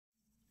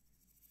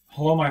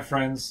Hello my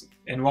friends,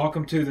 and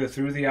welcome to the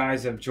Through the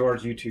Eyes of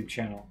George YouTube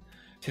channel.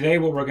 Today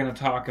what we're going to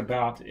talk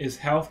about is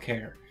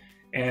healthcare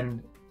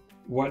and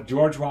what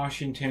George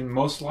Washington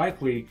most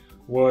likely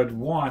would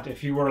want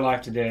if he were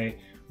alive today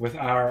with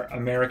our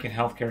American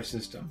healthcare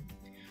system.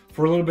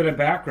 For a little bit of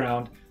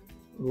background,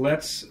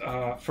 let's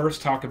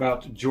first talk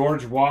about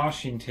George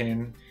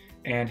Washington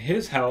and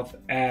his health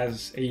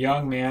as a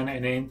young man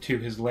and into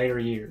his later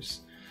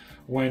years.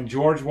 When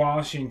George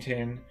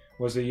Washington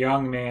was a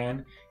young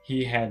man,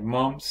 he had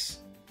mumps,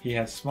 he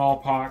had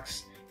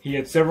smallpox, he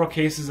had several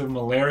cases of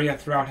malaria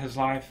throughout his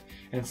life,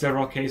 and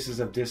several cases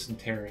of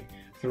dysentery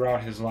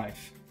throughout his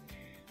life.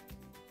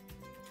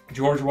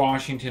 George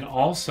Washington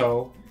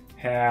also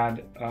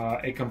had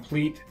a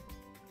complete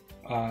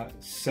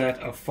set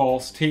of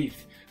false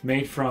teeth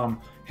made from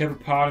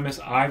hippopotamus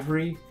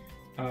ivory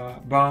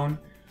bone,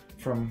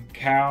 from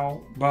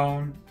cow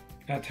bone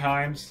at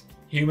times,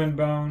 human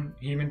bone,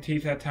 human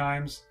teeth at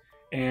times,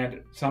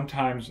 and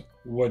sometimes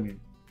wooden.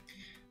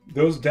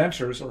 Those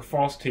dentures or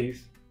false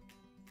teeth,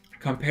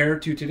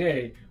 compared to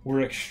today,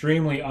 were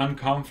extremely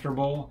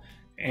uncomfortable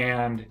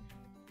and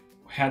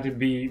had to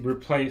be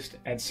replaced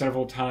at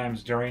several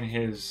times during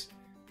his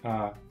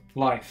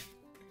life.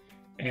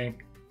 And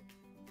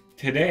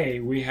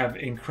today we have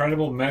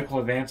incredible medical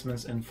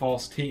advancements in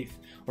false teeth,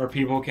 where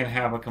people can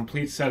have a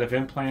complete set of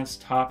implants,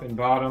 top and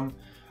bottom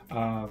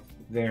of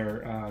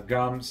their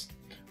gums,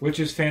 which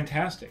is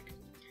fantastic.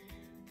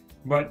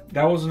 But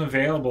that wasn't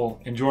available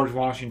in George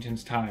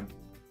Washington's time.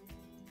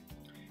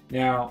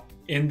 Now,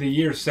 in the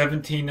year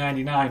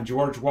 1799,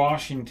 George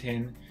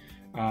Washington,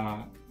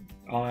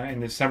 on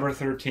December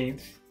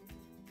 13th,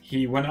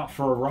 he went out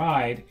for a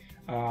ride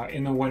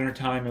in the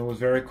wintertime. It was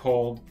very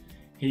cold.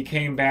 He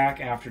came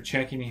back after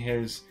checking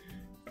his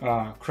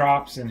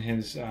crops and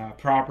his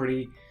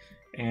property,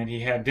 and he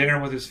had dinner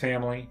with his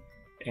family,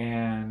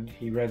 and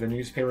he read the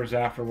newspapers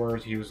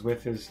afterwards. He was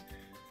with his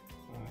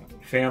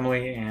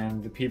family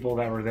and the people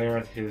that were there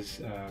at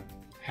his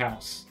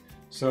house.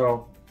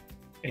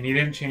 And he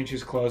didn't change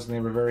his clothes, and they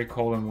were very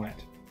cold and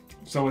wet.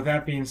 So with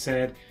that being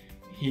said,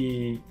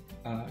 he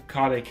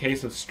caught a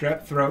case of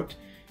strep throat,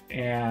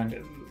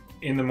 and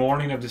in the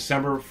morning of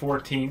December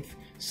 14th,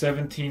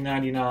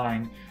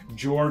 1799,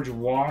 George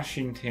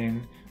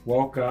Washington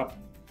woke up,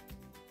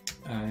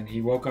 and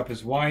he woke up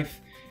his wife,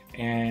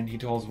 and he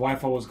told his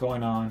wife what was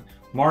going on.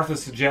 Martha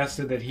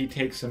suggested that he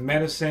take some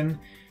medicine.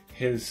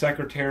 His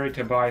secretary,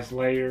 Tobias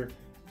Layer,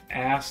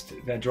 asked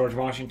that George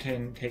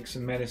Washington take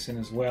some medicine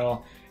as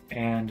well,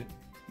 and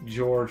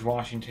George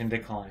Washington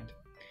declined.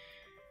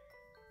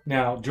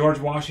 Now, George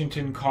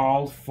Washington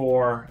called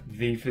for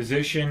the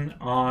physician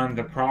on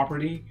the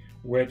property,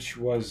 which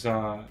was,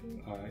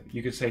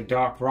 you could say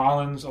Doc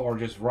Rollins or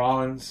just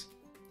Rollins.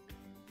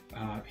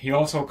 He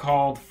also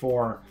called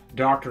for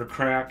Dr.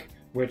 Crack,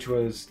 which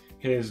was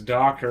his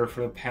doctor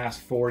for the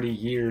past 40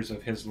 years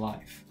of his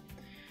life.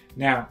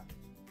 Now,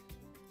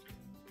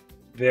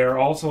 there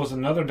also was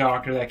another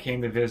doctor that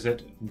came to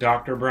visit,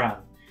 Dr.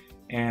 Brown.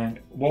 And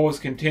what was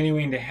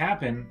continuing to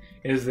happen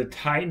is the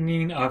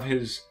tightening of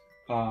his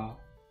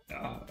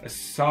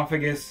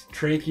esophagus,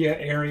 trachea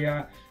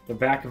area, the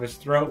back of his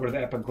throat where the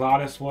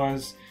epiglottis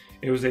was.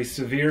 It was a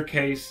severe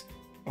case,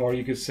 or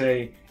you could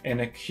say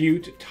an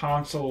acute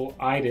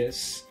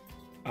tonsillitis,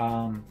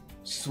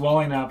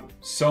 swelling up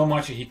so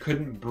much that he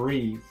couldn't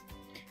breathe.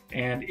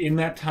 And in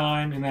that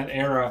time, in that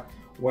era,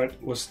 what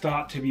was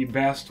thought to be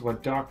best,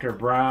 what Dr.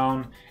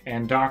 Brown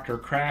and Dr.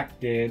 Crack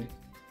did,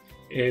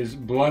 is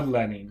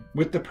bloodletting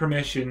with the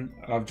permission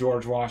of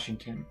George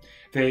Washington.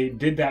 They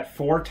did that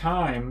 4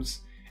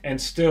 times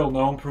and still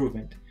no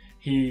improvement.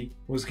 He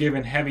was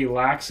given heavy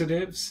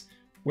laxatives,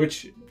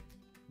 which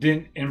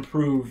didn't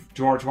improve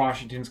George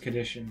Washington's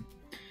condition.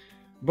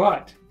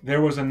 But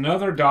there was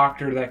another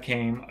doctor that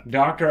came,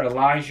 Dr.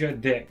 Elijah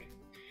Dick.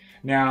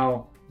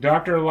 Now,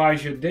 Dr.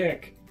 Elijah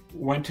Dick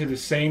went to the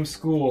same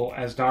school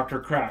as Dr.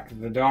 Crack,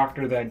 the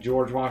doctor that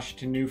George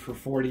Washington knew for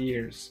 40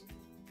 years.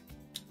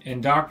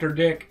 And Dr.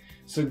 Dick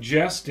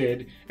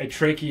suggested a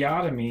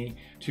tracheotomy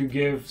to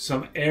give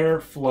some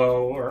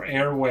airflow or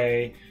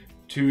airway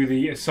to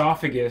the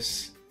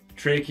esophagus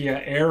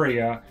trachea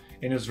area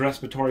in his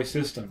respiratory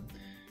system.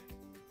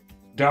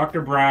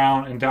 Dr.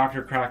 Brown and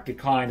Dr. Crack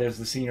declined as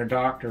the senior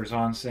doctors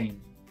on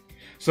scene.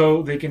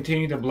 So they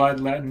continued the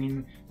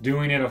bloodletting,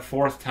 doing it a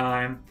 4th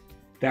time.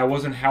 That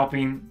wasn't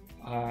helping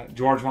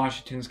George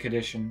Washington's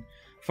condition.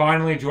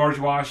 Finally, George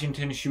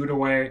Washington shooed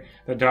away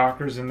the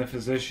doctors and the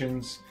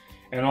physicians,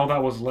 and all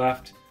that was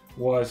left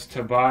was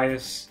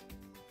Tobias,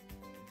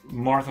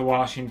 Martha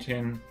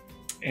Washington,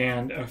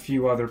 and a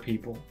few other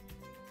people.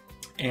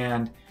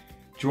 And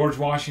George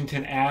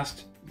Washington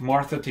asked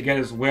Martha to get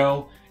his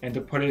will and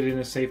to put it in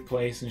a safe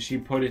place, and she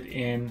put it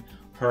in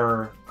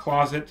her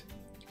closet.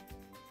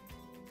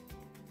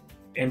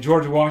 And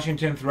George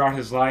Washington throughout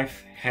his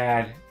life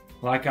had,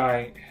 like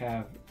I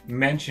have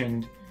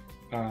mentioned,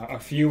 a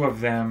few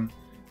of them,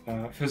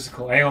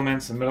 physical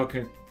ailments and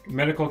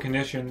medical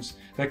conditions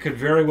that could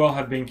very well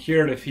have been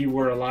cured if he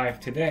were alive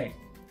today.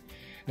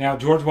 Now,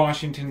 George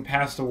Washington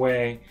passed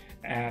away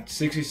at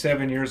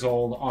 67 years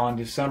old on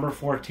December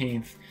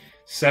 14th,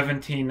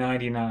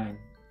 1799.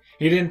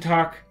 He didn't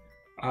talk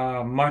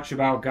much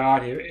about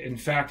God. In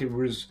fact, it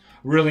was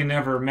really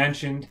never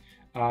mentioned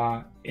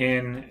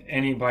in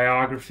any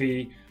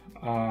biography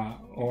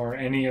or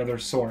any other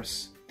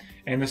source.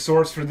 And the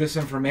source for this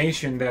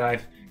information that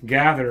I've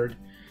gathered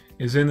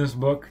is in this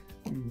book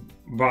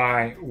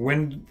by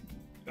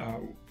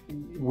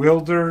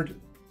Willard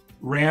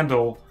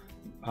Randall,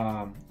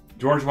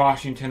 George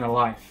Washington, A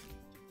Life.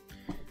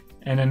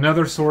 And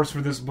another source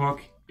for this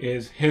book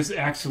is His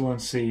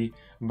Excellency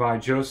by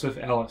Joseph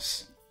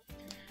Ellis.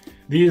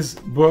 These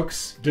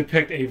books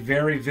depict a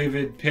very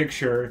vivid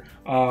picture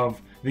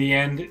of the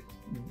end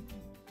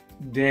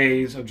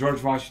days of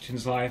George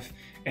Washington's life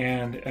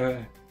and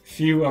a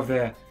few of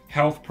the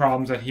health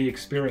problems that he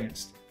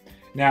experienced.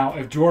 Now,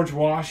 if George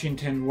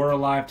Washington were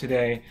alive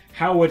today,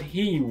 how would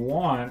he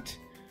want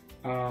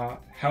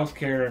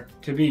healthcare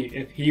to be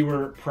if he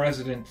were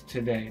president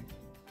today?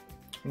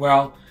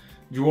 Well,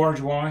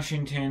 George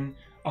Washington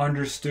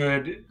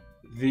understood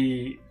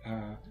the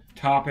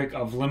topic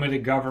of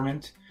limited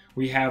government.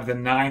 We have the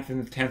 9th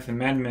and the 10th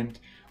Amendment,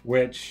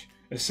 which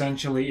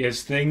essentially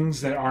is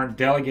things that aren't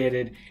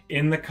delegated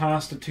in the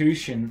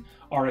Constitution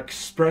are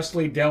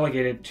expressly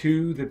delegated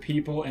to the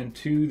people and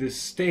to the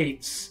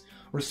states,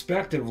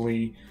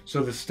 respectively,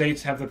 so the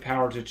states have the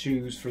power to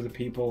choose for the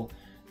people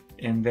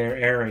in their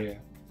area.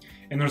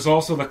 And there's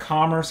also the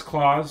Commerce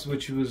Clause,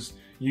 which was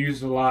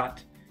used a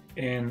lot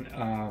in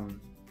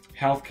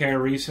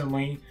healthcare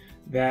recently,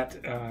 that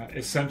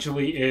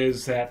essentially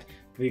is that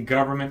the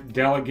government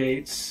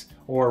delegates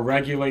or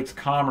regulates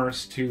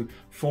commerce to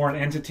foreign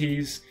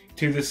entities,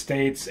 to the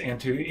states, and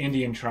to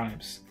Indian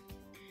tribes.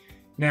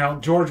 Now,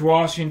 George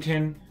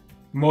Washington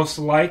most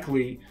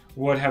likely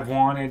would have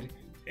wanted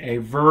a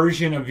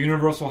version of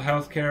universal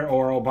health care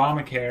or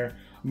Obamacare,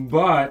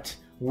 but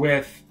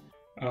with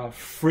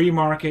free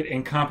market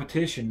and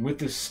competition, with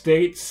the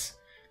states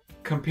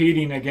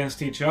competing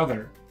against each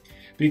other.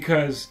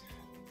 Because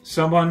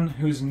someone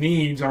whose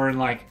needs are in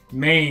like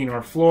Maine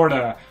or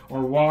Florida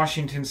or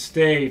Washington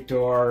State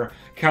or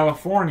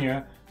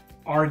California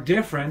are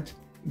different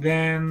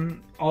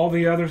than all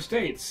the other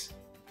states.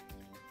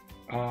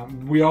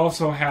 We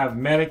also have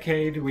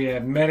Medicaid, we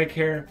have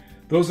Medicare.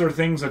 Those are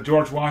things that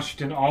George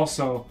Washington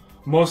also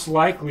most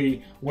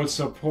likely would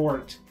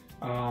support,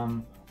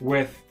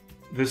 with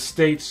the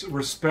states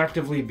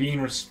respectively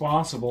being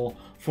responsible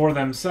for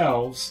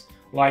themselves,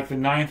 like the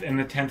 9th and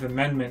the 10th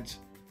Amendment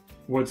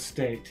would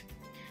state.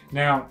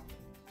 Now,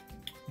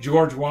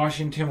 George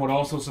Washington would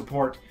also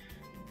support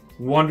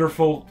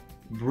wonderful,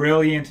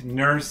 brilliant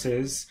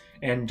nurses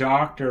and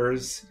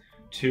doctors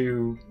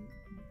to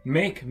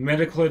make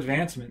medical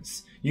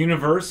advancements.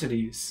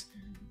 Universities.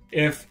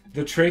 If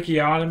the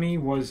tracheotomy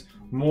was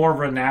more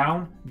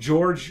renowned,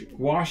 George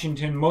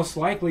Washington most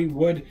likely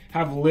would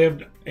have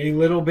lived a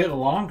little bit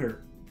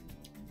longer.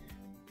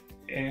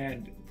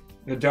 And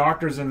the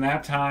doctors in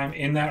that time,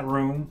 in that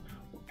room,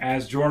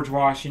 as George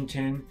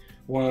Washington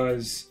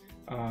was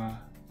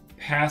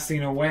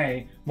passing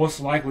away, most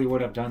likely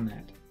would have done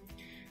that.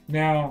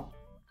 Now,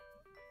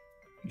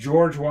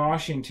 George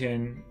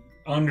Washington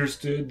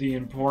understood the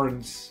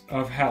importance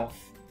of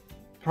health.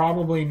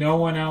 Probably no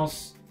one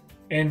else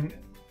in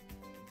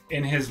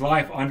his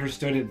life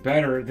understood it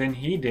better than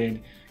he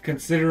did,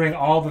 considering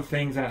all the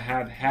things that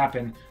had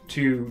happened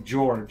to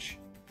George.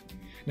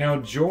 Now,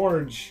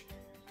 George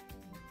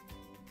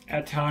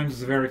at times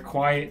is a very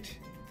quiet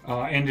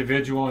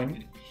individual,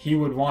 and he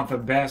would want the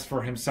best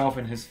for himself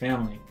and his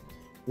family.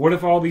 What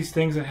if all these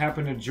things that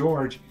happened to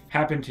George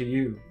happened to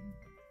you?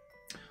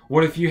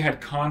 What if you had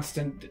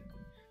constant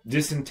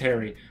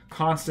dysentery,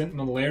 constant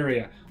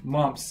malaria,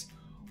 mumps?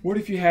 What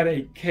if you had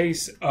a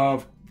case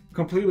of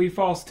completely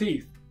false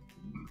teeth?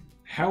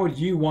 How would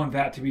you want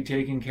that to be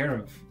taken care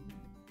of?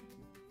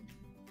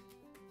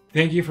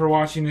 Thank you for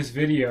watching this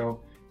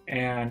video,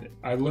 and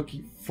I look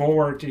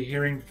forward to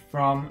hearing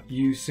from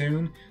you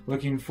soon.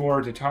 Looking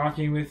forward to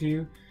talking with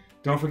you.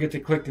 Don't forget to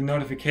click the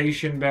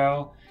notification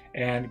bell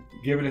and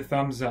give it a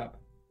thumbs up.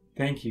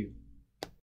 Thank you.